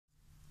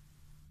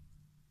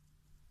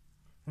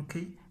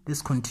Okay,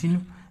 let's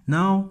continue.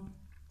 Now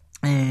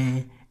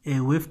we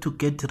have to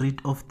get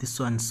rid of this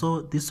one.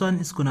 So this one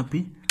is gonna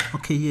be,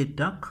 okay, here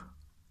dark,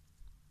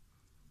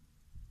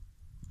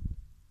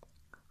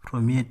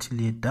 from here till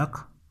here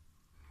dark.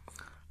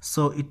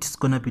 So it's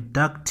gonna be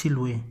dark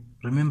till where?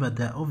 Remember,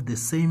 they're of the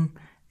same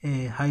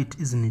height,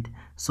 isn't it?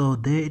 So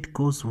there it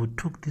goes. We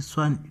took this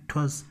one, it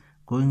was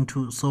going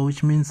to, so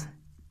which means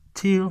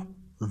till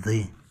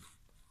there,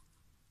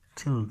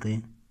 till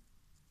there.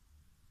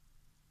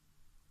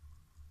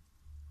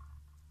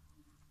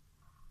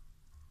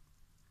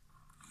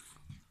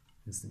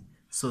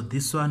 So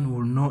this one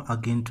will know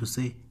again to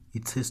say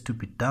it has to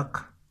be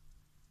dark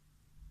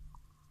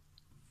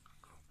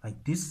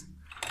like this.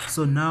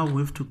 So now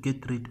we have to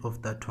get rid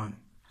of that one,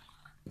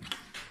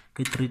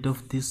 get rid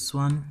of this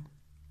one.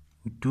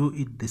 We do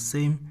it the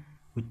same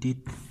we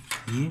did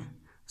here.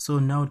 So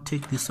now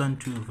take this one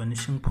to your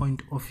vanishing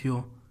point of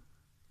your,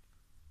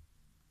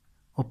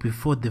 or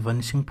before the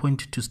vanishing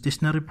point to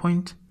stationary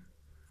point.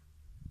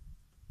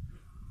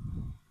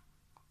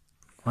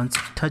 Once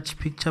you touch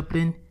picture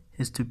plane, it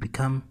has to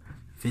become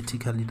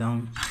vertically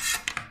down.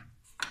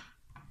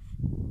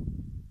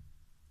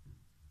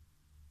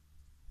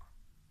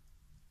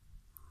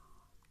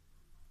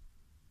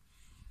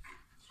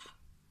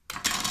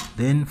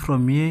 Then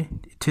from here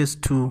it has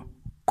to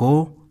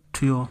go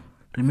to your,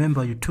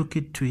 remember you took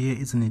it to here,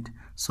 isn't it?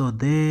 So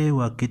there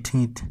we are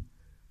getting it,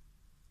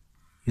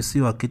 you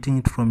see we are getting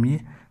it from here.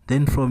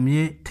 Then from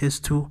here it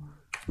has to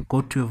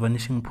go to your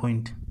vanishing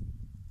point.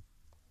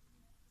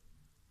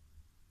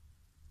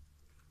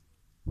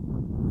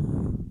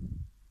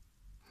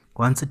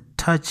 Once it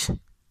touch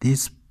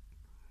this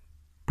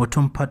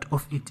bottom part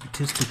of it, it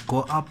has to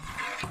go up.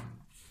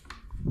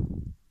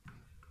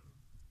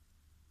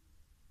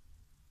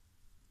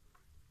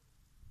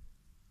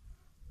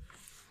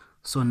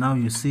 So now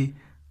you see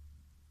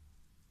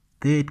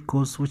there it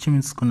goes, which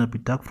means it's gonna be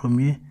dark from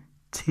here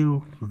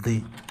till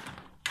there.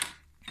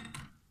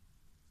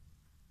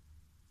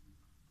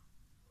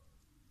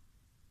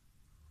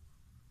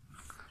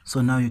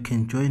 So now you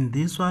can join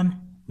this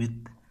one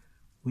with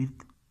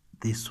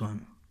this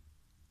one.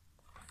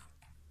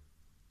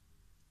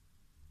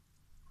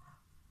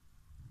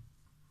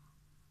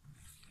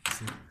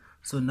 See?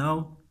 So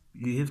now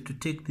you have to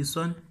take this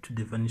one to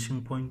the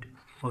vanishing point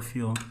of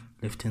your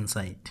left hand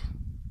side.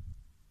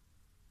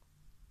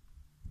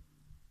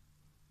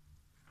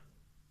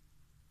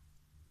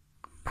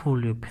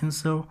 Pull your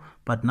pencil,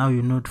 but now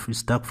you know to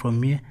start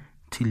from here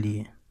till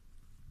here,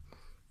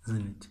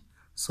 isn't it?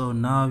 So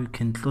now you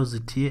can close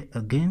it here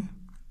again.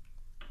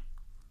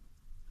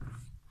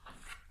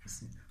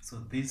 So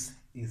this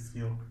is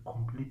your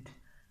complete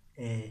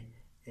a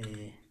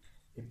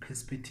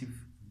perspective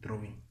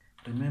drawing.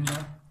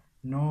 Remember,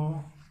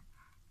 no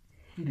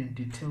hidden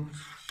detail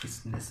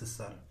is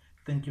necessary.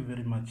 Thank you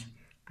very much.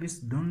 Please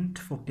don't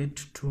forget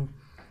to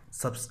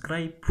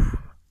subscribe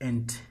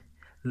and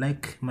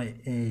like my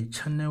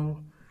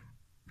channel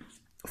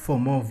for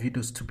more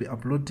videos to be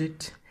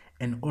uploaded,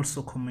 and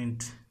also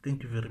comment.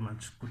 Thank you very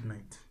much. Good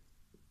night.